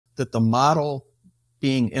that the model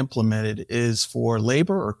being implemented is for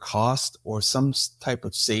labor or cost or some type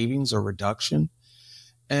of savings or reduction.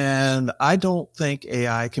 And I don't think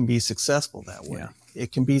AI can be successful that way. Yeah.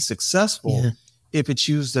 It can be successful if it's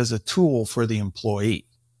used as a tool for the employee.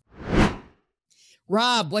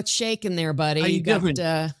 Rob, what's shaking there, buddy? How you doing?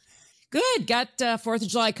 Good. Got 4th of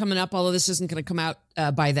July coming up, although this isn't going to come out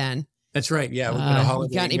by then. That's right. Yeah. We've got a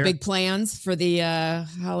holiday. Got any big plans for the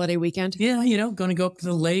holiday weekend? Yeah. Going to go up to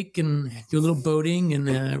the lake and do a little boating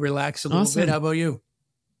and relax a little bit. How about you?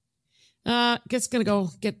 Guess going to go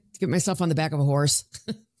get myself on the back of a horse.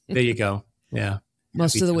 There you go. Yeah.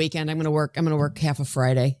 Most of the weekend. I'm going to work half of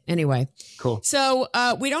Friday. Anyway. Cool. So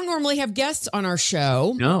we don't normally have guests on our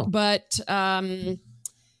show. No. But I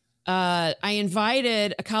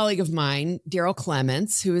invited a colleague of mine, Darryl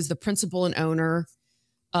Clements, who is the principal and owner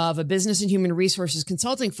of a business and human resources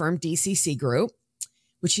consulting firm, DCC Group,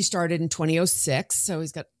 which he started in 2006. So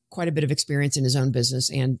he's got quite a bit of experience in his own business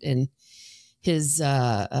and in his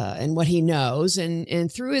and what he knows. And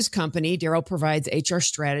through his company, Darryl provides HR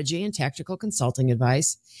strategy and tactical consulting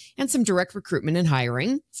advice and some direct recruitment and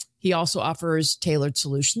hiring. He also offers tailored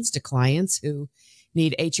solutions to clients who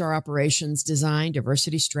need HR operations design,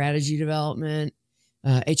 diversity strategy development,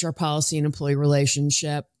 HR policy and employee relations,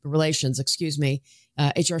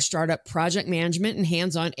 HR startup project management, and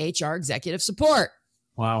hands-on HR executive support.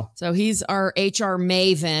 Wow. So he's our HR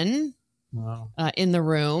maven. Wow. In the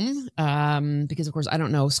room, because of course I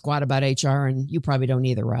don't know squat about HR, and you probably don't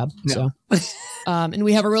either, Rob. No. So, and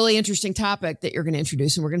we have a really interesting topic that you're going to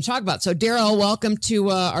introduce and we're going to talk about. So Darryl, welcome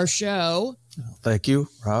to our show. Thank you,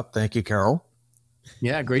 Rob. Thank you, Carol.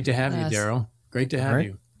 Yeah. Great to have you, Darryl. Great to have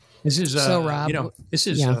you. This is, so Rob, this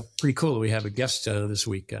is pretty cool that we have a guest this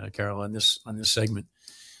week, Carol, on this segment.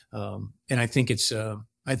 And I think it's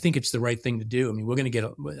the right thing to do. I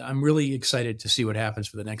mean, I'm really excited to see what happens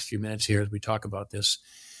for the next few minutes here as we talk about this.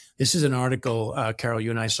 This is an article, Carol,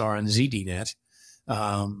 you and I saw on ZDNet.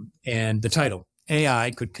 And the title,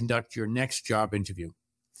 AI could conduct your next job interview.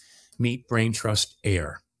 Meet Brain Trust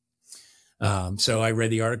Air. So I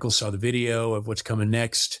read the article, saw the video of what's coming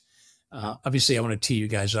next. Obviously, I want to tee you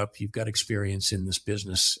guys up. You've got experience in this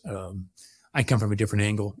business. I come from a different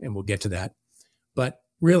angle, and we'll get to that. But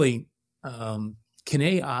really, can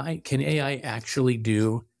AI actually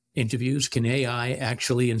do interviews? Can AI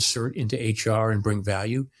actually insert into HR and bring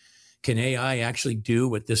value? Can AI actually do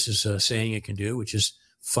what this is saying it can do, which is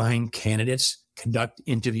find candidates, conduct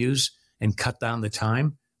interviews, and cut down the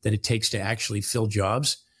time that it takes to actually fill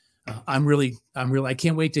jobs? I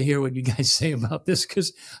can't wait to hear what you guys say about this,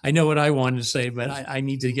 because I know what I wanted to say, but I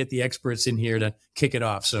need to get the experts in here to kick it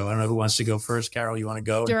off. So I don't know who wants to go first. Carol, you want to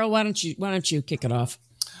go? Darryl, why don't you kick it off?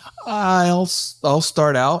 I'll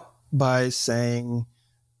start out by saying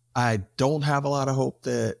I don't have a lot of hope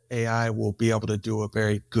that AI will be able to do a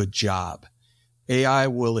very good job. AI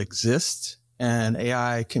will exist and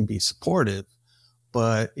AI can be supportive,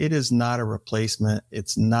 but it is not a replacement.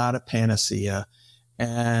 It's not a panacea.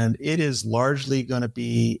 And it is largely going to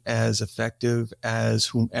be as effective as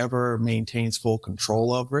whomever maintains full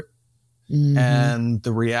control over it. Mm-hmm. And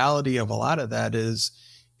the reality of a lot of that is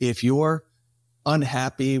if you're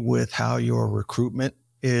unhappy with how your recruitment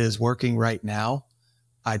is working right now,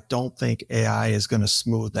 I don't think AI is going to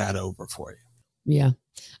smooth that over for you. Yeah.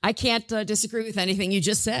 I can't disagree with anything you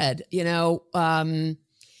just said. Brain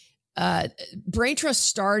Trust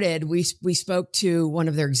started, we spoke to one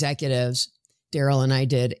of their executives, Darryl and I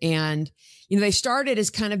did. And, they started as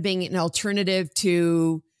kind of being an alternative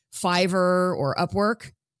to Fiverr or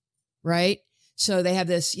Upwork, right? So they have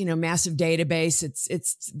this, massive database.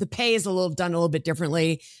 It's the pay is done a little bit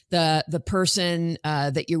differently. The person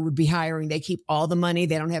that you would be hiring, they keep all the money.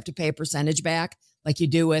 They don't have to pay a percentage back like you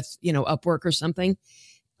do with, Upwork or something.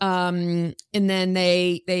 And then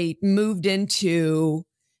they moved into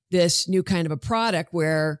this new kind of a product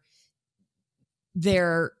where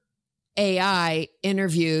their AI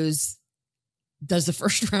does the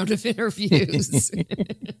first round of interviews.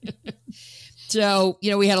 So,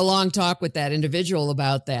 we had a long talk with that individual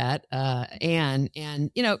about that. And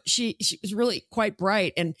she was really quite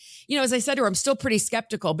bright. And, as I said to her, I'm still pretty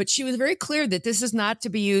skeptical, but she was very clear that this is not to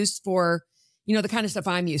be used for, the kind of stuff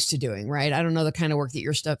I'm used to doing, right? I don't know the kind of work that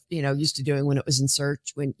your stuff, used to doing when it was in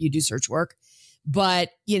search, when you do search work, but,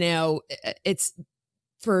 it's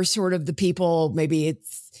for sort of the people, maybe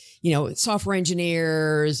it's, software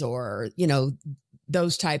engineers or,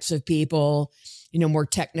 those types of people, more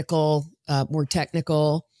technical.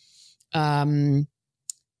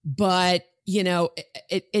 But,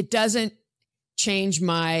 it doesn't change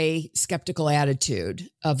my skeptical attitude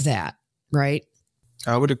of that. Right.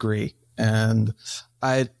 I would agree. And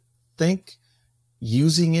I think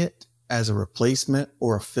using it as a replacement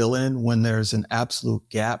or a fill-in when there's an absolute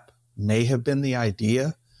gap may have been the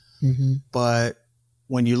idea. Mm-hmm. But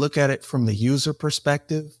when you look at it from the user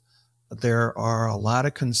perspective, there are a lot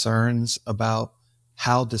of concerns about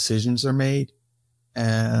how decisions are made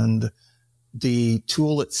and the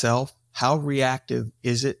tool itself. How reactive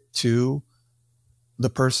is it to the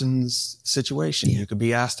person's situation? Yeah. You could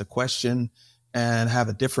be asked a question and have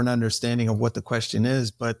a different understanding of what the question is,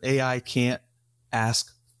 but AI can't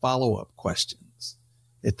ask follow-up questions.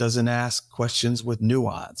 It doesn't ask questions with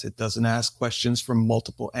nuance. It doesn't ask questions from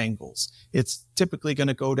multiple angles. It's typically going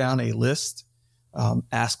to go down a list,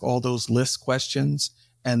 ask all those list questions,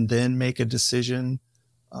 and then make a decision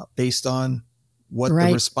based on what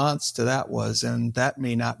the response to that was. And that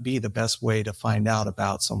may not be the best way to find out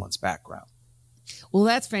about someone's background. Well,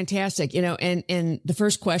 that's fantastic. And the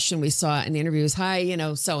first question we saw in the interview was, hi,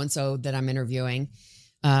 so-and-so that I'm interviewing.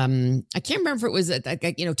 I can't remember if it was,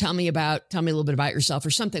 tell me a little bit about yourself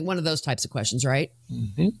or something, one of those types of questions, right?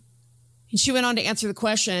 Mm-hmm. And she went on to answer the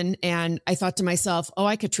question. And I thought to myself,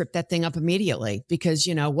 I could trip that thing up immediately because,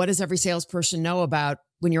 what does every salesperson know about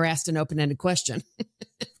when you're asked an open-ended question?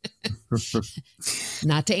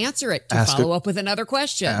 Not to answer it, to follow up with another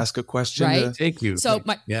question. Ask a question. Right? Take you. So,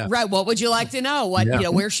 what would you like to know?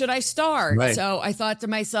 Where should I start? Right. So I thought to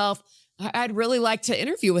myself, I'd really like to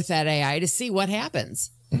interview with that AI to see what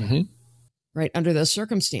happens. Mm-hmm. Right. Under those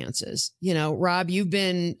circumstances, Rob, you've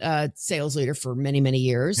been a sales leader for many, many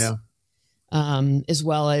years. Yeah. As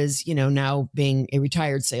well as, now being a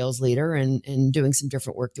retired sales leader and doing some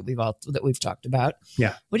different work that we've talked about.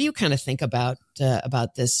 Yeah. What do you kind of think about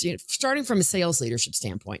this, starting from a sales leadership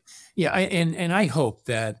standpoint? Yeah. And I hope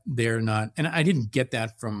that they're not, and I didn't get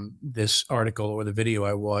that from this article or the video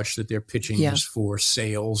I watched, that they're pitching this for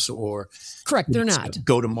sales or correct. They're not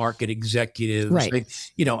go-to-market executives. Right.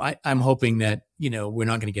 I'm hoping that, we're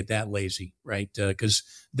not going to get that lazy, right? Because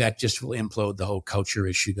that just will implode the whole culture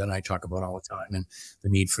issue that I talk about all the time and the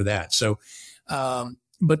need for that. So,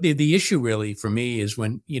 but the issue really for me is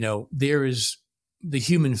when, there is the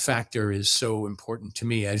human factor is so important to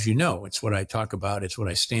me. As you know, it's what I talk about. It's what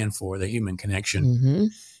I stand for, the human connection. Mm-hmm.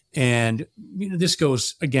 And, this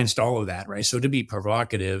goes against all of that, right? So to be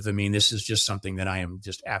provocative, this is just something that I am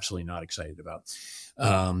just absolutely not excited about.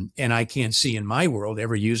 And I can't see in my world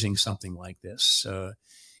ever using something like this.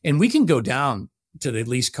 And we can go down to the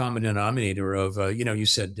least common denominator of, you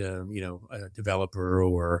said, a developer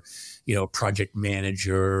or, project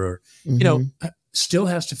manager or, still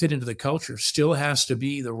has to fit into the culture, still has to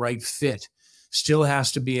be the right fit, still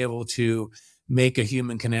has to be able to make a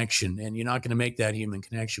human connection. And you're not going to make that human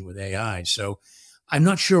connection with AI. So I'm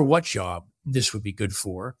not sure what job this would be good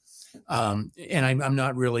for. And I'm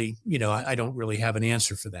not really, I don't really have an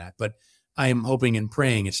answer for that, but I am hoping and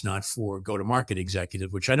praying it's not for go-to-market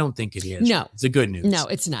executive, which I don't think it is. No, it's the good news. No,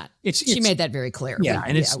 it's not. She made that very clear. Yeah,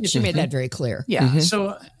 she made that very clear. Yeah. Mm-hmm.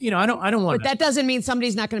 So I don't want. But that doesn't mean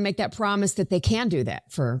somebody's not going to make that promise that they can do that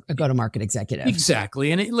for a go-to-market executive.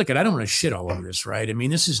 Exactly. And look, I don't want to shit all over this, right?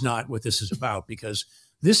 This is not what this is about because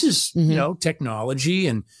this is technology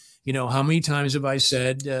and. How many times have I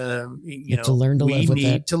said, we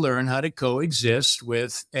need to learn how to coexist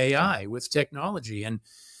with AI, with technology. And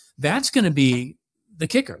that's going to be the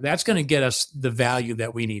kicker. That's going to get us the value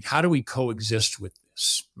that we need. How do we coexist with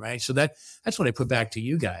this? Right. So that's what I put back to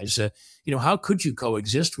you guys. How could you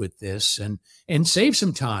coexist with this and save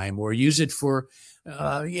some time or use it for,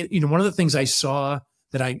 one of the things I saw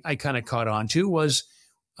that I kind of caught on to was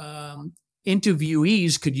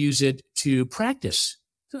interviewees could use it to practice.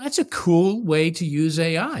 So that's a cool way to use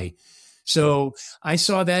AI. So I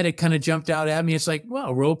saw that. It kind of jumped out at me. It's like,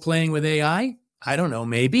 well, role playing with AI? I don't know,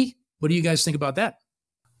 maybe. What do you guys think about that?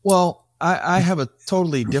 Well, I have a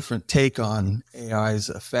totally different take on AI's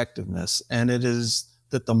effectiveness. And it is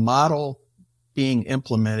that the model being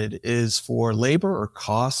implemented is for labor or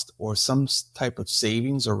cost or some type of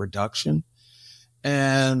savings or reduction.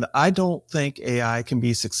 And I don't think AI can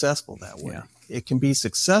be successful that way. Yeah. It can be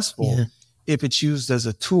successful if it's used as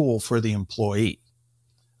a tool for the employee.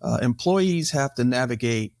 Employees have to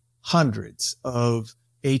navigate hundreds of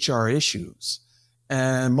HR issues.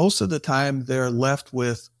 And most of the time they're left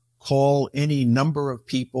with call any number of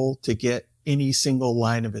people to get any single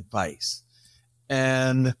line of advice.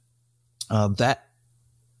 And that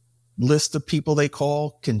list of people they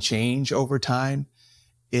call can change over time.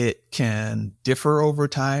 It can differ over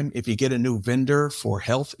time. If you get a new vendor for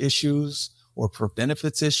health issues or for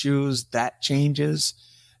benefits issues, that changes.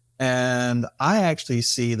 And I actually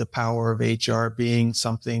see the power of HR being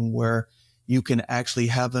something where You can actually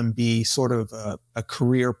have them be sort of a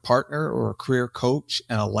career partner or a career coach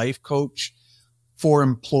and a life coach for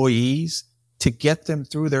employees to get them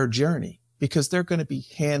through their journey, because they're going to be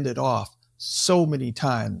handed off so many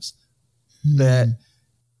times that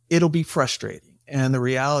it'll be frustrating. And the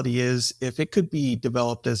reality is, if it could be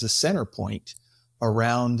developed as a center point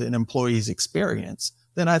around an employee's experience,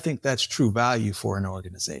 then I think that's true value for an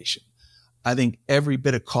organization. I think every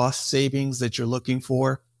bit of cost savings that you're looking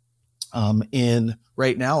for, in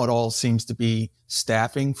right now, it all seems to be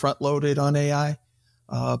staffing front loaded on AI.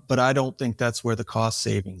 But I don't think that's where the cost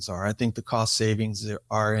savings are. I think the cost savings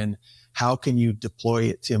are in how can you deploy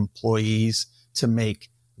it to employees to make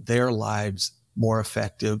their lives more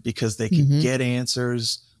effective, because they can get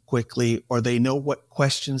answers quickly, or they know what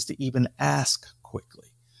questions to even ask quickly.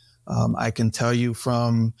 I can tell you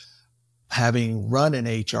from having run an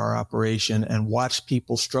HR operation and watched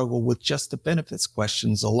people struggle with just the benefits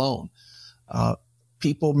questions alone.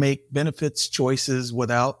 People make benefits choices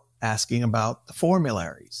without asking about the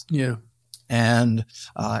formularies. Yeah. And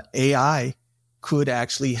AI could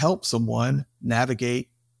actually help someone navigate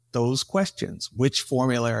those questions. Which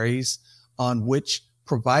formularies on which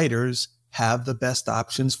providers have the best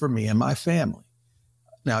options for me and my family?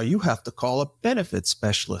 Now, you have to call a benefits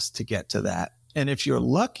specialist to get to that. And if you're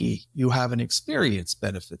lucky, you have an experienced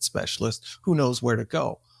benefits specialist who knows where to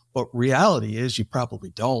go. But reality is you probably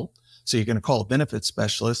don't. So you're going to call a benefits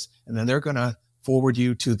specialist, and then they're going to forward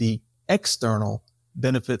you to the external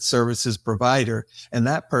benefit services provider. And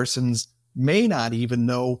that person's may not even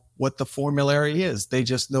know what the formulary is. They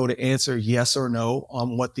just know to answer yes or no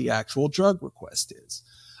on what the actual drug request is.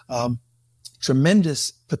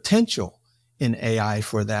 Tremendous potential in AI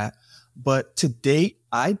for that. But to date,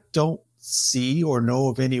 I don't see or know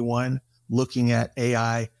of anyone looking at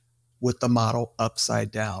AI with the model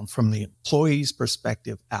upside down, from the employee's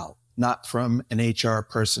perspective out, not from an HR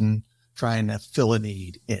person trying to fill a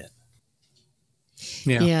need in.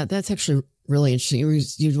 Yeah, that's actually really interesting.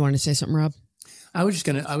 You'd want to say something, Rob? I was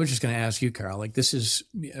just gonna ask you, Carol. Like, this is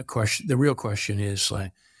a question. The real question is,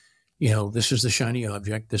 like, this is the shiny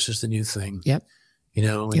object. This is the new thing. Yep.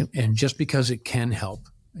 And just because it can help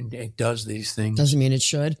and it does these things doesn't mean it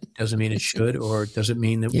should. Doesn't mean it should, or does it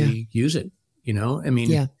mean that we use it? I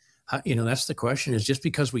mean, that's the question. Is just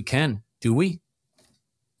because we can, do we?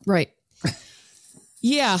 Right.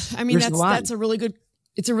 Yeah. I mean, that's a really good.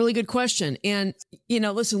 It's a really good question. And,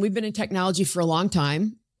 listen, we've been in technology for a long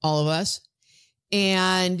time, all of us.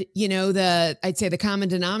 And, I'd say the common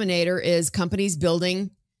denominator is companies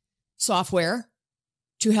building software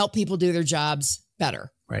to help people do their jobs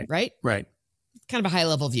better. Right. Kind of a high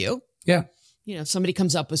level view. Yeah. Somebody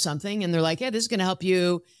comes up with something and they're like, yeah, this is going to help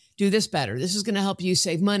you do this better. This is going to help you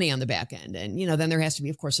save money on the back end. And, then there has to be,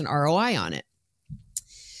 of course, an ROI on it.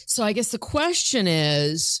 So I guess the question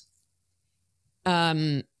is,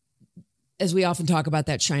 as we often talk about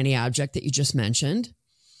that shiny object that you just mentioned,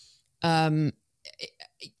 I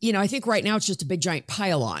think right now it's just a big giant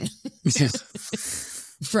pile-on,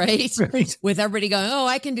 right? With everybody going, oh,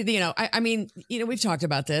 I can do I mean, we've talked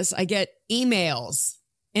about this. I get emails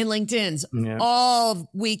and LinkedIn's all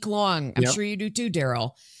week long. I'm sure you do too,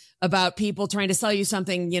 Darryl, about people trying to sell you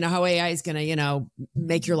something, how AI is going to,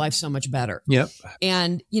 make your life so much better. Yep.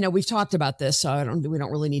 And, we've talked about this, so we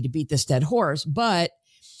don't really need to beat this dead horse, but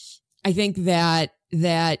I think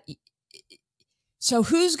so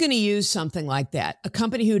who's going to use something like that? A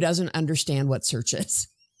company who doesn't understand what search is.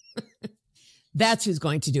 That's who's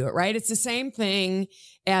going to do it, right? It's the same thing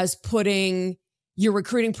as putting your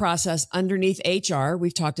recruiting process underneath HR.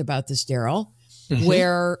 We've talked about this, Darryl,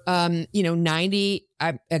 where, again,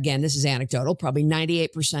 this is anecdotal, probably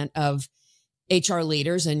 98% of HR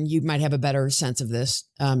leaders, and you might have a better sense of this,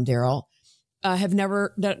 Darryl, have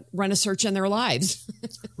never run a search in their lives.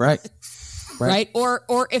 Right.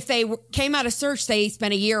 Or if they came out of search, they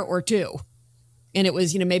spent a year or two, and it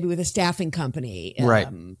was, maybe with a staffing company,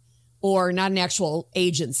 or not an actual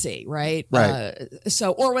agency, right?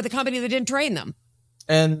 Or with a company that didn't train them.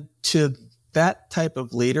 And to that type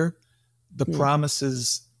of leader, the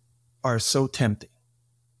promises are so tempting,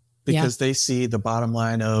 because they see the bottom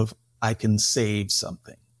line of, I can save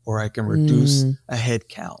something, or I can reduce a head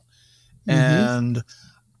count. And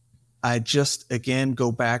I just, again,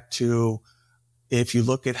 go back to, if you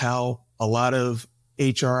look at how a lot of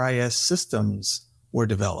HRIS systems were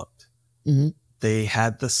developed, they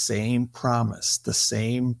had the same promise, the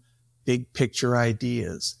same big picture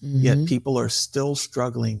ideas, yet people are still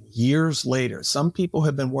struggling years later. Some people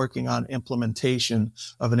have been working on implementation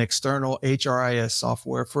of an external HRIS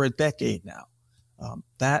software for a decade now.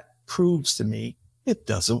 That proves to me it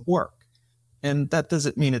doesn't work. And that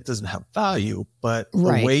doesn't mean it doesn't have value, but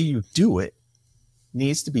Right. the way you do it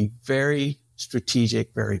needs to be very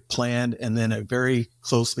strategic, very planned, and then a very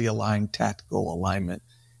closely aligned tactical alignment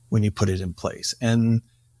when you put it in place. And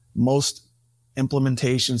most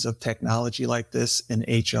implementations of technology like this in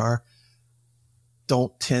HR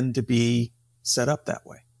don't tend to be set up that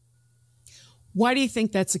way. Why do you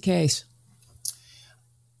think that's the case?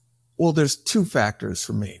 Well, there's two factors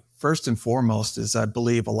for me. First and foremost is I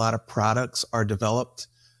believe a lot of products are developed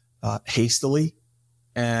hastily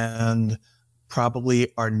and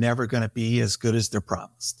probably are never going to be as good as they're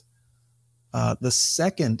promised. The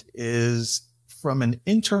second is from an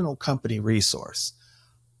internal company resource.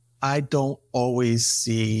 I don't always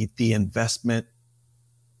see the investment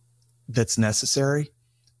that's necessary.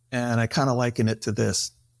 And I kind of liken it to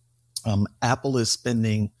this. Apple is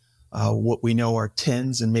spending what we know are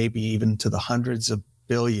tens and maybe even to the hundreds of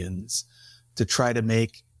billions to try to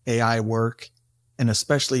make AI work and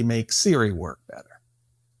especially make Siri work better.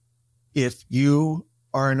 If you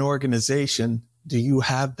are an organization, do you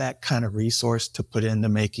have that kind of resource to put into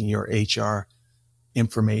making your HR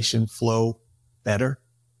information flow better?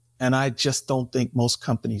 And I just don't think most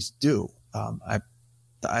companies do.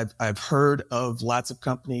 I've heard of lots of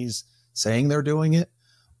companies saying they're doing it,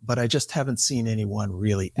 but I just haven't seen anyone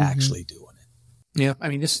really actually doing it. Yeah, I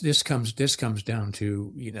mean, this comes down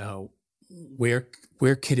to, you know, where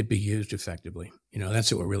could it be used effectively? You know,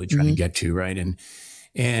 that's what we're really trying to get to, right?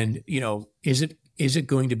 And you know, is it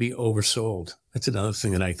going to be oversold? That's another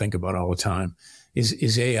thing that I think about all the time.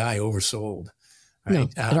 Is AI oversold?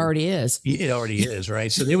 Right? No, it already is. It already is,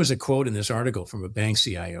 right? So there was a quote in this article from a bank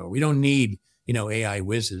CIO. We don't need, you know, AI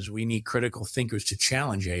whizzes. We need critical thinkers to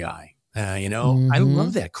challenge AI. You know, I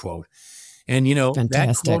love that quote. And, you know,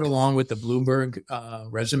 Fantastic. that quote along with the Bloomberg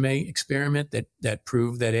resume experiment that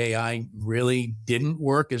proved that AI really didn't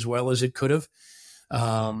work as well as it could have.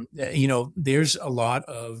 You know, there's a lot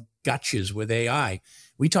of gotchas with AI.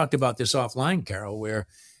 We talked about this offline, Carol, where,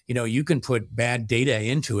 you know, you can put bad data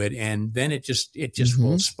into it and then it just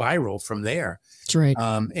will spiral from there. That's right.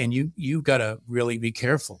 And you got to really be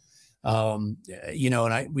careful. You know,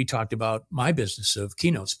 and we talked about my business of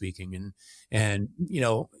keynote speaking and, you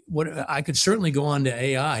know, what I could certainly go on to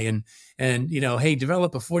AI and, you know, hey,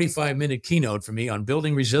 develop a 45-minute keynote for me on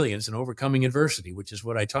building resilience and overcoming adversity, which is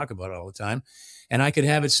what I talk about all the time. And I could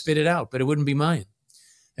have it spit it out, but it wouldn't be mine.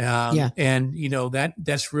 And, you know,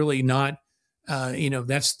 that's really not, you know,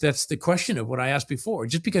 that's the question of what I asked before.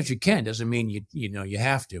 Just because you can doesn't mean you know, you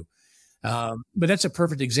have to. But that's a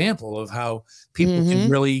perfect example of how people can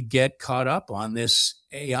really get caught up on this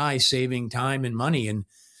AI saving time and money. And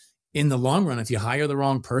in the long run, if you hire the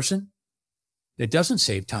wrong person, it doesn't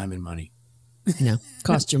save time and money. No,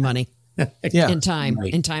 cost you money. And time.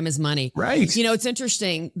 Right. And time is money. Right. You know, it's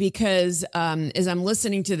interesting because as I'm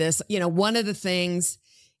listening to this, you know, one of the things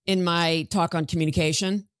in my talk on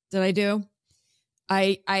communication that I do,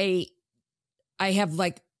 I have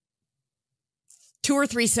like 2 or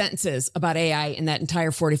 3 sentences about AI in that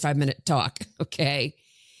entire 45-minute talk. Okay.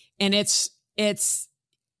 And it's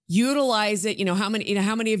utilize it. You know, how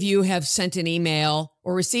many of you have sent an email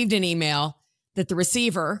or received an email that the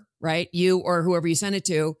receiver, right? You or whoever you sent it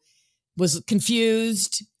to was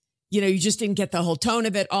confused. You know, you just didn't get the whole tone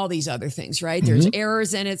of it, all these other things, right? There's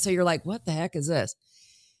errors in it. So you're like, what the heck is this?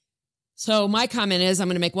 So my comment is I'm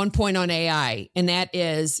going to make one point on AI. And that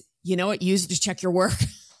is, you know what? Use it to check your work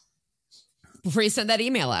before you send that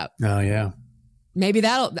email out. Oh, yeah. Maybe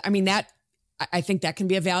I think that can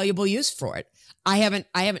be a valuable use for it. I haven't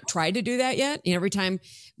tried to do that yet. You know, every time,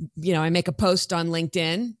 you know, I make a post on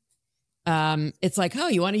LinkedIn, it's like, oh,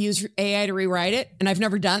 you want to use AI to rewrite it? And I've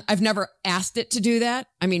never asked it to do that.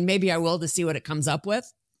 I mean, maybe I will to see what it comes up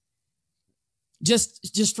with.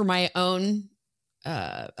 Just for my own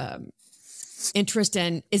interest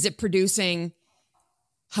in, is it producing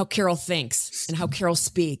how Carol thinks and how Carol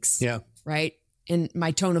speaks? Yeah. Right. In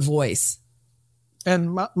my tone of voice.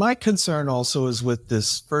 And my concern also is with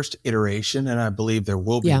this first iteration, and I believe there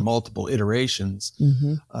will be multiple iterations,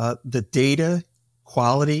 the data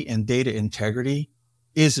quality and data integrity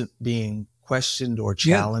isn't being questioned or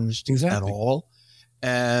challenged at all.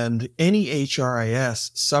 And any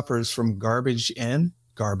HRIS suffers from garbage in,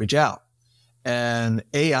 garbage out. And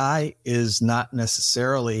AI is not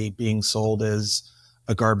necessarily being sold as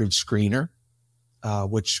a garbage screener,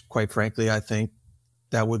 which quite frankly, I think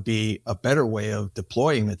that would be a better way of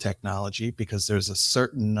deploying the technology because there's a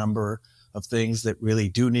certain number of things that really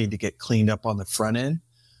do need to get cleaned up on the front end.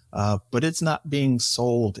 But it's not being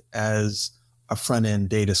sold as a front end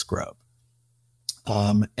data scrub.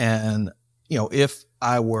 And, you know, if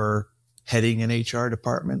I were heading an HR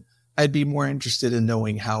department, I'd be more interested in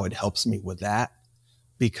knowing how it helps me with that,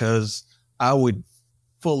 because I would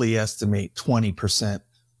fully estimate 20%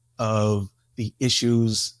 of the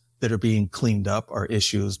issues that are being cleaned up are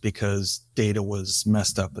issues because data was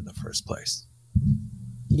messed up in the first place.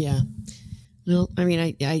 Yeah. Well, I mean,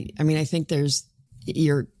 I think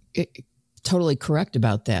you're totally correct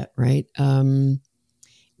about that, right?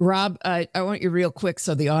 Rob, I want you real quick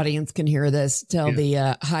so the audience can hear this. Tell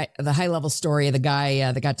the high level story of the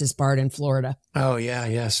guy that got disbarred in Florida. Oh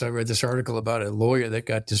yeah. So I read this article about a lawyer that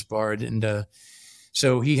got disbarred, and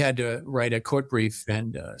so he had to write a court brief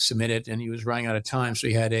and submit it, and he was running out of time, so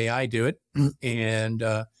he had AI do it, and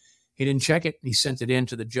he didn't check it. He sent it in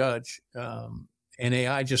to the judge, and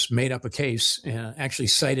AI just made up a case and actually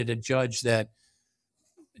cited a judge that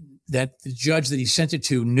the judge that he sent it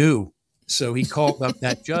to knew. So he called up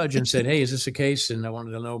that judge and said, "Hey, is this a case? And I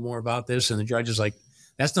wanted to know more about this." And the judge is like,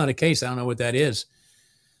 "That's not a case. I don't know what that is."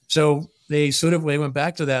 So they went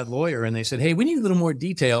back to that lawyer and they said, "Hey, we need a little more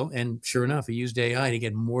detail." And sure enough, he used AI to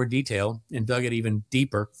get more detail and dug it even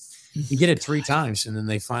deeper. He did it 3 times. And then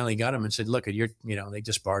they finally got him and said, "Look, they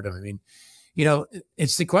disbarred him." I mean,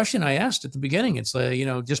 it's the question I asked at the beginning. It's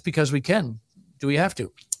like, just because we can, do we have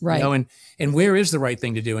to? Right. And where is the right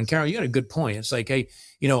thing to do? And Carol, you got a good point. It's like, hey,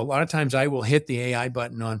 a lot of times I will hit the AI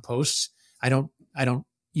button on posts. I don't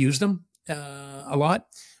use them a lot.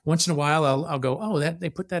 Once in a while, I'll go, oh, they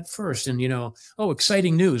put that first. And,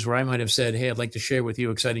 exciting news, where I might have said, hey, I'd like to share with you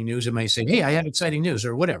exciting news. It may say, hey, I have exciting news,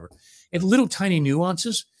 or whatever. It's little tiny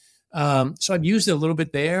nuances. So I've used it a little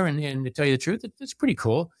bit there. And to tell you the truth, it's pretty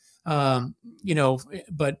cool. But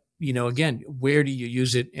again, where do you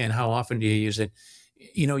use it and how often do you use it?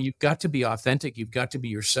 You've got to be authentic. You've got to be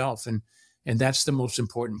yourself. And that's the most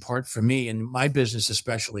important part for me. And my business,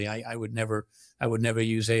 especially, I would never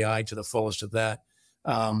use AI to the fullest of that.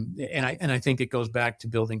 And I think it goes back to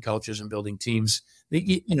building cultures and building teams.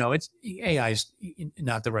 It's AI is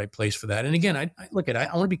not the right place for that. And again, I want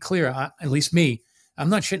to be clear. At least me, I'm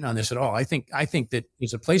not shitting on this at all. I think that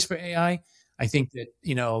there's a place for AI. I think that,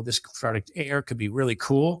 this product Air could be really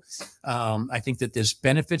cool. I think that there's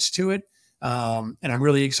benefits to it. And I'm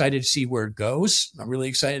really excited to see where it goes. I'm really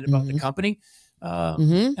excited about the company.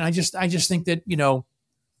 And I just think that,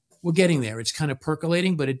 we're getting there. It's kind of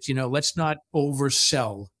percolating, but let's not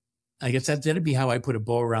oversell. I guess that'd be how I put a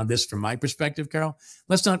bow around this from my perspective, Carol.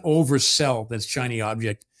 Let's not oversell this shiny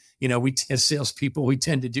object. We as salespeople, we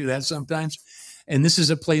tend to do that sometimes. And this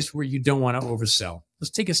is a place where you don't want to oversell.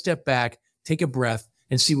 Let's take a step back, take a breath,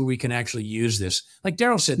 and see where we can actually use this. Like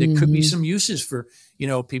Darryl said, there could be some uses for,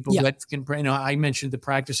 people that can, I mentioned the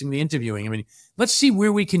practicing the interviewing. I mean, let's see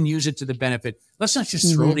where we can use it to the benefit. Let's not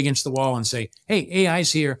just throw it against the wall and say, hey,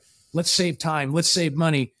 AI's here. Let's save time. Let's save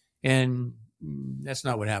money. And that's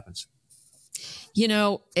not what happens.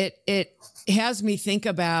 It has me think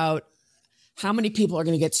about how many people are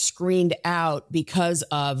going to get screened out because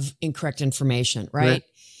of incorrect information, right?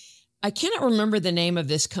 I cannot remember the name of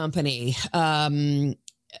this company that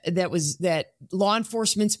law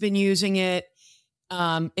enforcement's been using it.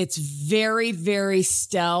 It's very, very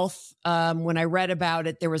stealth. When I read about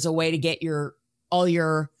it, there was a way to get all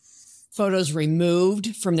your photos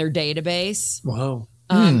removed from their database. Wow.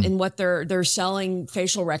 And what they're selling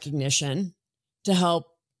facial recognition to help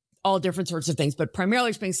all different sorts of things, but primarily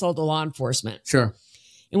it's being sold to law enforcement. Sure.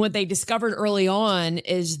 And what they discovered early on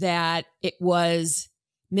is that it was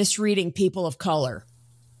misreading people of color.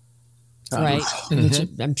 Right. Which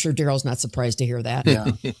I'm sure Darryl's not surprised to hear that.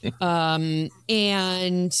 Yeah.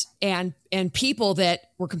 And people that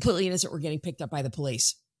were completely innocent were getting picked up by the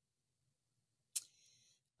police.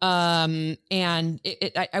 And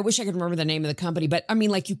I wish I could remember the name of the company, but I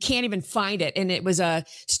mean, like, you can't even find it. And it was a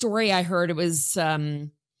story I heard. It was,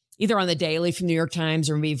 either on the Daily from New York Times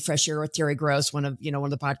or maybe Fresh Air with Terry Gross, one of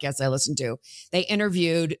the podcasts I listened to. They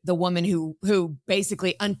interviewed the woman who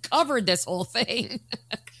basically uncovered this whole thing.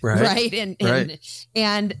 Right.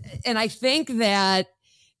 And I think that,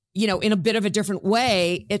 in a bit of a different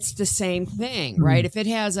way, it's the same thing, right? If it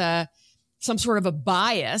has some sort of a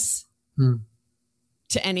bias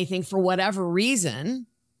to anything for whatever reason,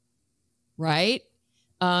 right?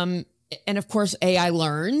 And of course, AI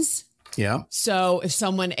learns. Yeah. So if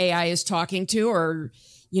someone AI is talking to, or,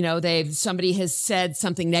 somebody has said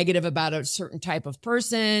something negative about a certain type of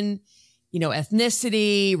person,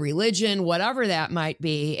 ethnicity, religion, whatever that might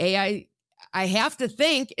be, AI, I have to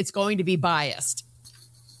think it's going to be biased.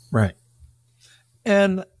 Right.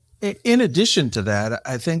 And in addition to that,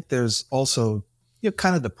 I think there's also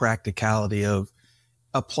kind of the practicality of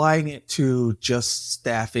applying it to just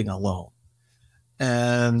staffing alone.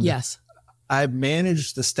 And yes, I've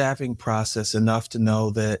managed the staffing process enough to know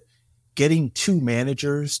that getting two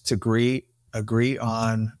managers to agree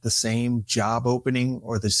on the same job opening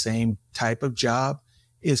or the same type of job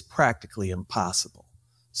is practically impossible.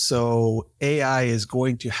 So AI is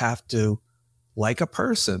going to have to, like a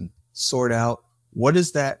person, sort out what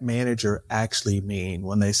does that manager actually mean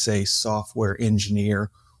when they say software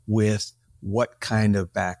engineer with what kind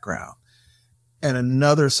of background. And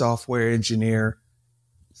another software engineer,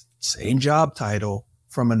 same job title,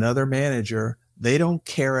 from another manager, they don't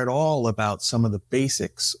care at all about some of the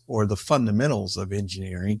basics or the fundamentals of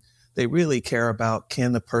engineering. They really care about,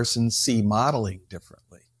 can the person see modeling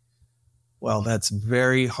differently? Well, that's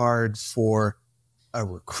very hard for a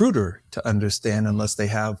recruiter to understand unless they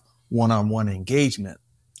have one-on-one engagement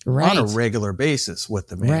on a regular basis with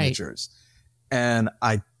the managers. Right. And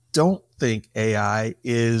I don't think AI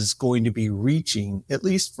is going to be reaching, at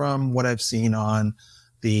least from what I've seen on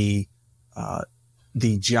the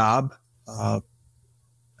job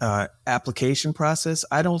application process.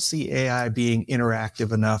 I don't see AI being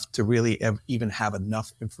interactive enough to really even have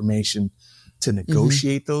enough information to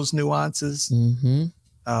negotiate those nuances.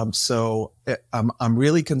 So I'm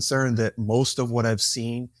really concerned that most of what I've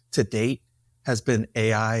seen to date has been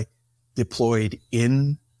AI deployed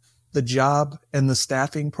in the job and the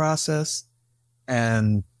staffing process.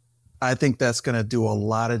 And I think that's going to do a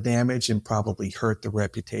lot of damage and probably hurt the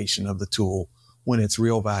reputation of the tool, when its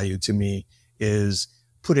real value to me is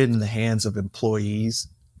put it in the hands of employees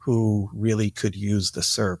who really could use the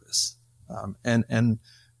service.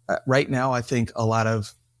 Right now, I think a lot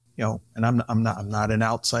of, and I'm not an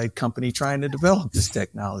outside company trying to develop this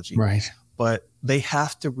technology, right? But they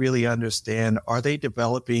have to really understand, are they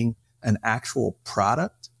developing an actual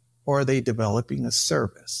product or are they developing a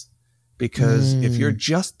service? Because if you're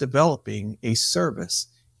just developing a service,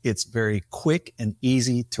 it's very quick and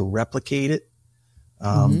easy to replicate it.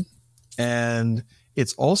 And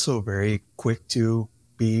it's also very quick to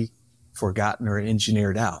be forgotten or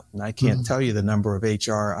engineered out. And I can't tell you the number of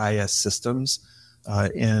HRIS systems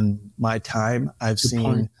in my time I've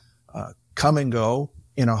seen come and go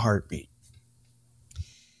in a heartbeat.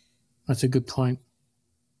 That's a good point.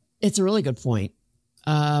 It's a really good point.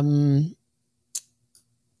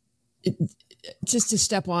 Just to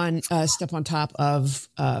step on top of,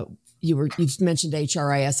 you've mentioned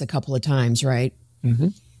HRIS a couple of times, right?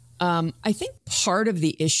 I think part of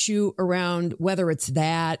the issue around whether it's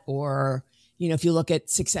that or, if you look at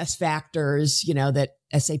success factors, that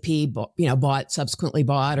SAP, subsequently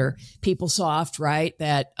bought, or PeopleSoft, right?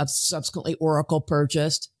 That subsequently Oracle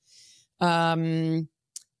purchased. I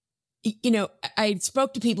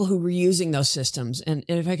spoke to people who were using those systems, and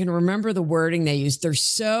if I can remember the wording they used, they're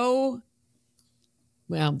so,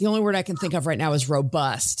 well, the only word I can think of right now is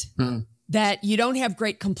robust, that you don't have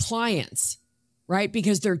great compliance, right?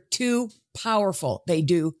 Because they're too powerful. They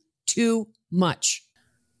do too much.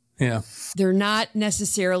 Yeah. They're not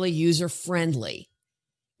necessarily user friendly.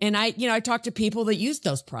 And I talked to people that used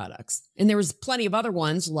those products, and there was plenty of other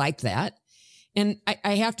ones like that. And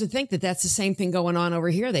I have to think that that's the same thing going on over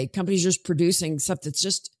here. Companies just producing stuff that's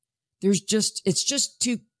it's just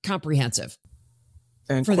too comprehensive.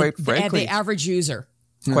 And for quite frankly, the average user.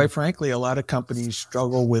 Quite frankly, a lot of companies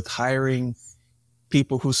struggle with hiring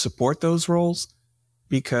people who support those roles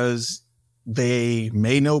because they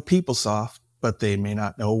may know PeopleSoft, but they may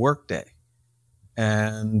not know Workday.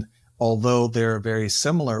 And although they're very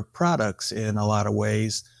similar products in a lot of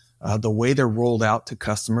ways, the way they're rolled out to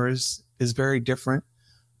customers is very different.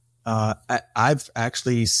 I've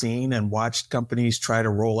actually seen and watched companies try to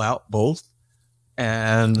roll out both,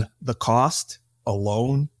 and the cost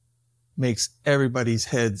alone makes everybody's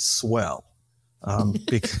head swell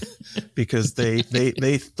because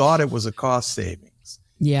they thought it was a cost savings.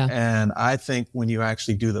 Yeah. And I think when you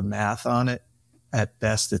actually do the math on it, at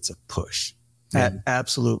best it's a push. At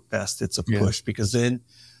absolute best, it's a push, because then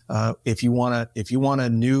if you want a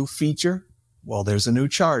new feature, well, there's a new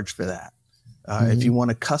charge for that. If you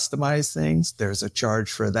want to customize things, there's a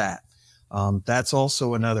charge for that. That's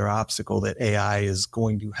also another obstacle that AI is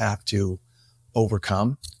going to have to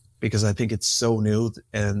overcome, because I think it's so new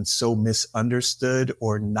and so misunderstood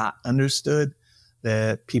or not understood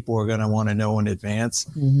that people are going to want to know in advance,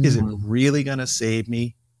 is it really going to save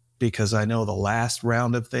me? Because I know the last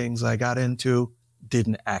round of things I got into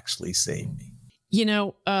didn't actually save me.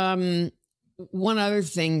 One other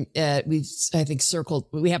thing we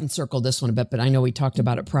haven't circled this one a bit, but I know we talked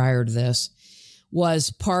about it prior to this,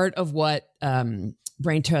 was part of what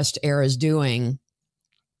Brain Trust Era is doing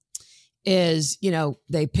is,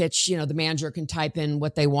 they pitch, the manager can type in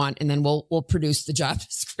what they want and then we'll produce the job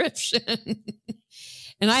description.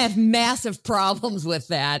 And I have massive problems with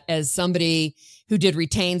that as somebody who did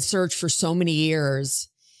retained search for so many years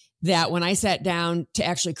that when I sat down to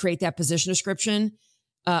actually create that position description,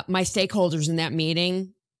 my stakeholders in that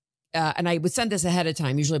meeting, and I would send this ahead of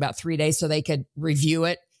time, usually about 3 days so they could review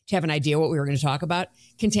it to have an idea what we were going to talk about,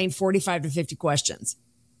 contained 45 to 50 questions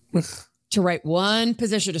to write one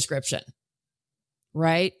position description,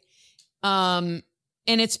 right? And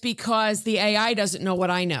it's because the AI doesn't know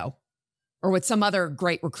what I know or what some other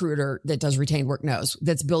great recruiter that does retained work knows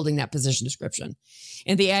that's building that position description.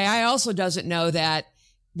 And the AI also doesn't know that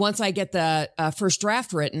once I get the first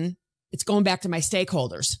draft written, it's going back to my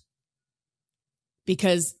stakeholders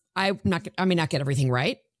because I may not get everything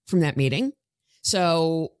right from that meeting.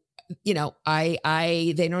 So, you know,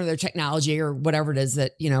 they know their technology or whatever it is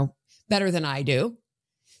that, you know, better than I do.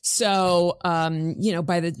 So, you know,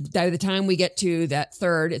 by the time we get to that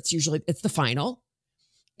third, it's the final.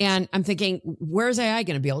 And I'm thinking, where's AI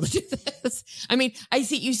going to be able to do this? I mean,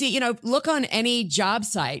 you see, you know, look on any job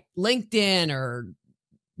site, LinkedIn or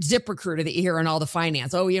ZipRecruiter that you hear on all the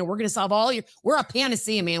finance. Oh, you know, we're going to solve we're a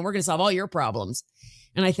panacea, man. We're going to solve all your problems.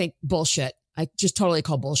 And I think bullshit. I just totally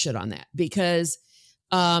call bullshit on that because,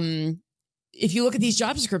 if you look at these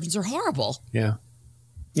job descriptions, they're horrible. Yeah.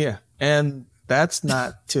 Yeah. And that's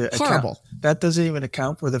not to horrible. That doesn't even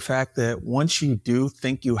account for the fact that once you do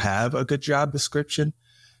think you have a good job description,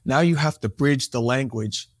 now you have to bridge the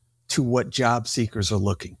language to what job seekers are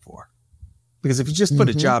looking for. Because if you just put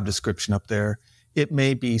a job description up there, it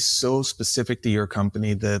may be so specific to your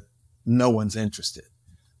company that no one's interested.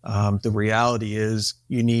 The reality is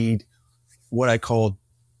you need what I call,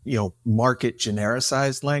 you know, market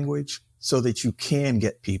genericized language so that you can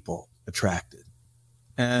get people attracted.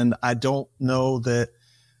 And I don't know that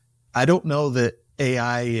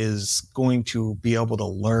AI is going to be able to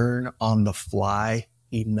learn on the fly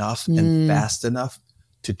enough and fast enough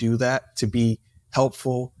to do that, to be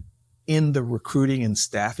helpful in the recruiting and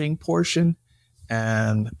staffing portion.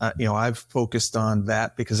 And, you know, I've focused on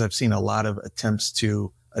that because I've seen a lot of attempts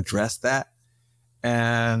to address that.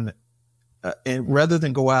 And rather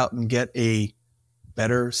than go out and get a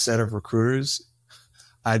better set of recruiters,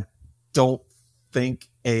 I don't think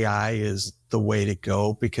AI is the way to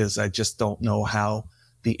go because I just don't know how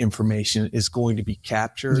the information is going to be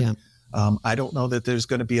captured. Yeah. I don't know that there's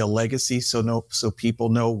going to be a legacy, so people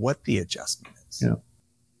know what the adjustment is. Yeah.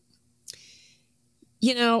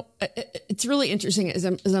 You know, it's really interesting as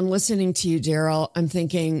I'm listening to you, Darryl. I'm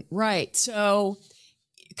thinking, right? So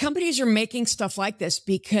companies are making stuff like this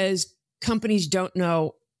because companies don't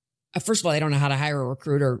know. First of all, they don't know how to hire a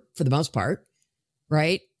recruiter for the most part,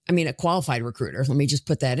 right? I mean, a qualified recruiter. Let me just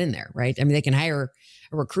put that in there, right? I mean, they can hire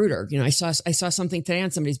a recruiter. You know, I saw something today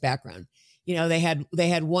on somebody's background. You know, they had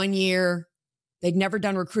 1 year, they'd never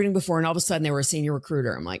done recruiting before, and all of a sudden they were a senior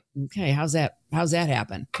recruiter. I'm like, okay, how's that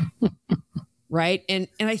happen? Right. And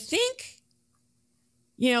I think,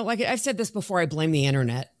 you know, like I've said this before, I blame the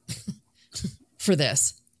internet for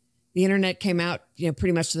this. The internet came out, you know,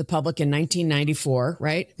 pretty much to the public in 1994,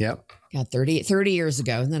 right? Yep. God, 30 years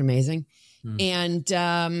ago. Isn't that amazing? And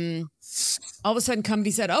all of a sudden company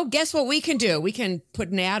said, oh, guess what we can do? We can put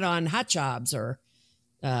an ad on Hot Jobs or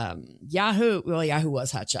Yahoo. Well, Yahoo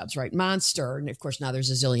was Hot Jobs, right? Monster. And of course, now there's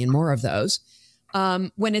a zillion more of those.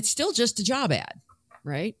 When it's still just a job ad,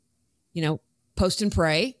 right? You know, post and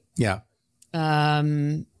pray. Yeah.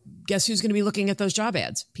 Guess who's going to be looking at those job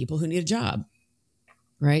ads? People who need a job.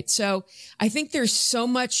 Right. So I think there's so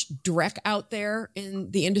much dreck out there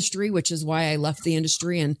in the industry, which is why I left the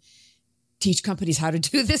industry and teach companies how to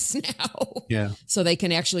do this now. Yeah. So they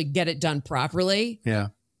can actually get it done properly. Yeah.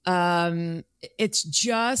 It's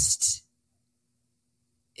just,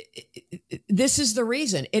 this is the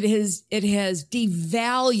reason it has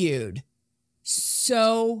devalued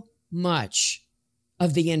so much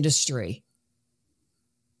of the industry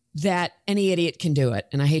that any idiot can do it.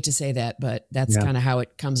 And I hate to say that, but that's kind of how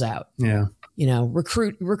it comes out. Yeah. You know,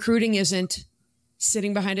 recruiting isn't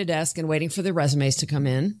sitting behind a desk and waiting for the resumes to come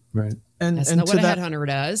in. Right. And that's not what a headhunter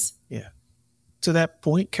does. Yeah. To that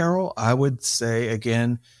point, Carol, I would say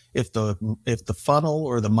again, if the funnel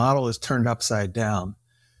or the model is turned upside down,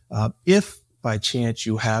 if by chance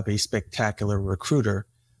you have a spectacular recruiter,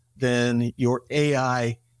 then your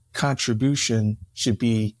AI contribution should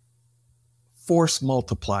be force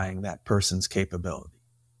multiplying that person's capability,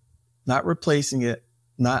 not replacing it,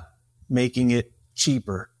 not making it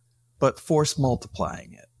cheaper, but force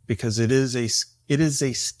multiplying it, because it is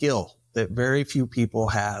a skill that very few people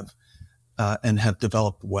have and have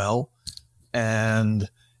developed well. And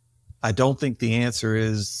I don't think the answer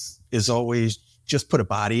is always just put a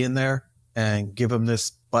body in there and give them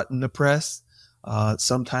this button to press.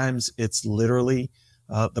 Sometimes it's literally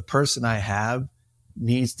the person I have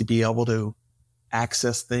needs to be able to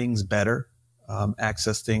access things better,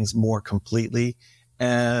 access things more completely.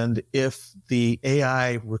 And if the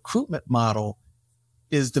AI recruitment model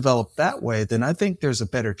is developed that way, then I think there's a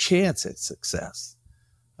better chance at success.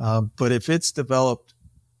 But if it's developed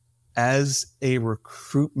as a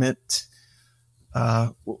recruitment,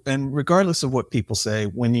 and regardless of what people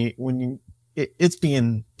say, it's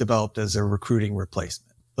being developed as a recruiting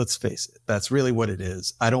replacement. Let's face it. That's really what it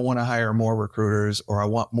is. I don't want to hire more recruiters, or I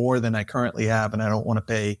want more than I currently have, and I don't want to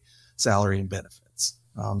pay salary and benefits.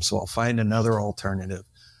 So I'll find another alternative.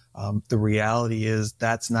 The reality is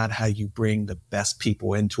that's not how you bring the best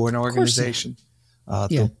people into an organization.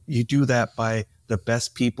 You do that by the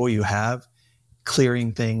best people you have,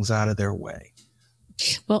 clearing things out of their way.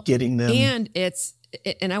 Well, getting them.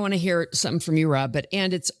 And I want to hear something from you, Rob,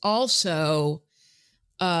 and it's also,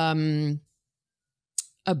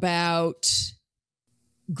 about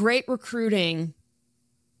great recruiting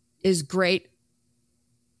is great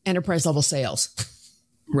enterprise level sales.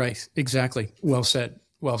 Right. Exactly. Well said.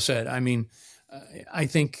 Well said. I mean, I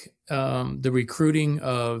think the recruiting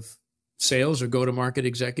of sales or go-to-market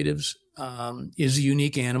executives is a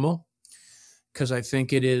unique animal, because I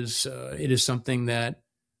think it is something that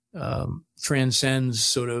transcends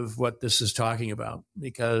sort of what this is talking about,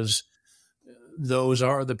 because those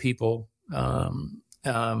are the people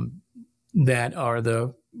that are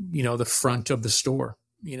the front of the store,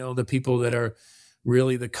 the people that are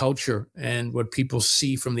really the culture and what people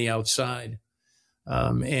see from the outside.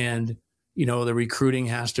 And the recruiting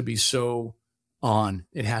has to be so on.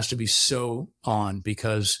 It has to be so on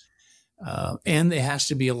because, and it has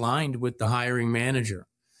to be aligned with the hiring manager,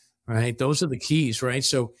 right? Those are the keys, right?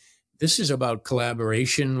 So this is about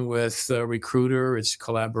collaboration with a recruiter. It's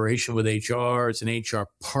collaboration with HR. It's an HR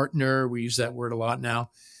partner. We use that word a lot now.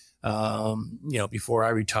 Before I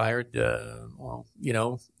retired,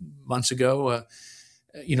 months ago,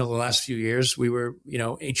 the last few years, we were,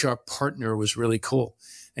 HR partner was really cool.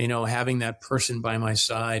 Having that person by my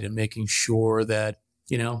side and making sure that,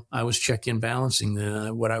 I was check-in balancing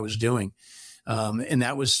what I was doing. And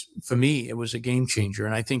that was, for me, it was a game changer.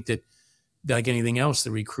 And I think that, like anything else, the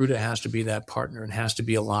recruiter has to be that partner and has to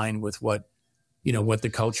be aligned with what the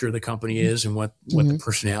culture of the company is and what the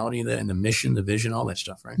personality and the mission, the vision, all that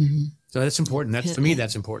stuff, right? Mm-hmm. So that's important. For me,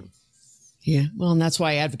 that's important. Yeah. Well, and that's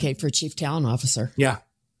why I advocate for a chief talent officer. Yeah,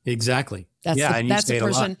 exactly. That's the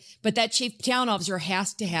person, but that chief talent officer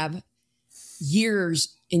has to have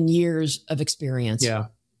years and years of experience. Yeah.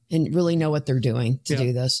 And really know what they're doing to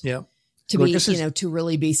do this. Yeah. To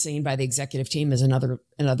really be seen by the executive team as another,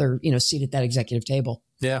 seat at that executive table.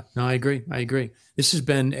 Yeah, no, I agree. This has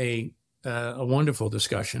been a wonderful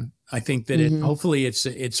discussion. I think that hopefully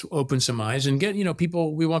it's opened some eyes and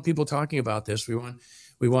people, we want people talking about this. We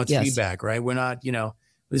want feedback, right? We're not,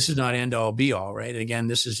 this is not end all be all, right? Again,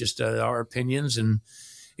 this is just our opinions and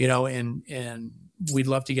we'd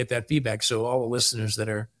love to get that feedback. So all the listeners that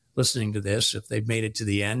are listening to this, if they've made it to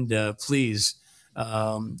the end, please,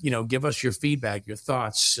 give us your feedback, your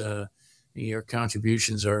thoughts, your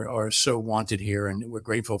contributions are so wanted here, and we're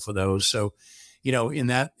grateful for those. So, in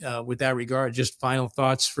that, with that regard, just final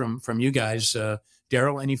thoughts from you guys.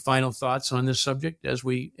 Darryl, any final thoughts on this subject as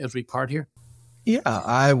we part here? Yeah,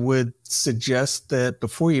 I would suggest that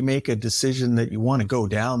before you make a decision that you want to go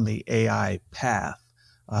down the AI path,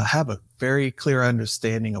 have a very clear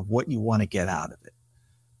understanding of what you want to get out of it.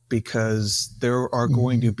 Because there are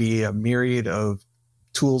going to be a myriad of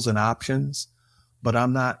tools and options, but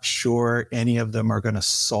I'm not sure any of them are going to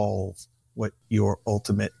solve what your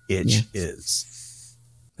ultimate itch is.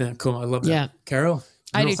 Yeah, cool. I love that. Yeah. Carol?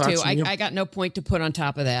 I do too. I got no point to put on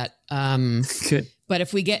top of that. Good. But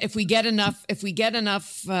if we get enough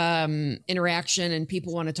interaction and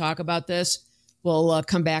people want to talk about this, we'll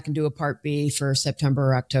come back and do a part B for September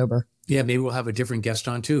or October. Yeah, maybe we'll have a different guest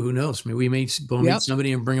on too. Who knows? Maybe we'll meet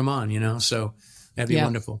somebody and bring them on, so that'd be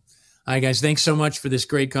wonderful. All right, guys, thanks so much for this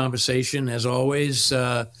great conversation. As always,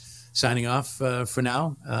 signing off for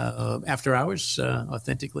now. After Hours,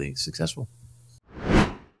 Authentically Successful.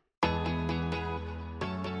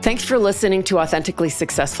 Thanks for listening to Authentically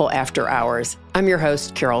Successful After Hours. I'm your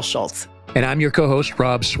host, Carol Schultz. And I'm your co-host,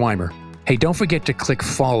 Rob Swymer. Hey, don't forget to click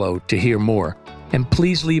follow to hear more. And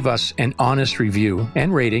please leave us an honest review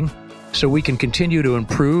and rating so we can continue to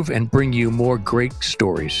improve and bring you more great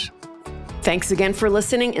stories. Thanks again for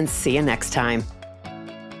listening, and see you next time.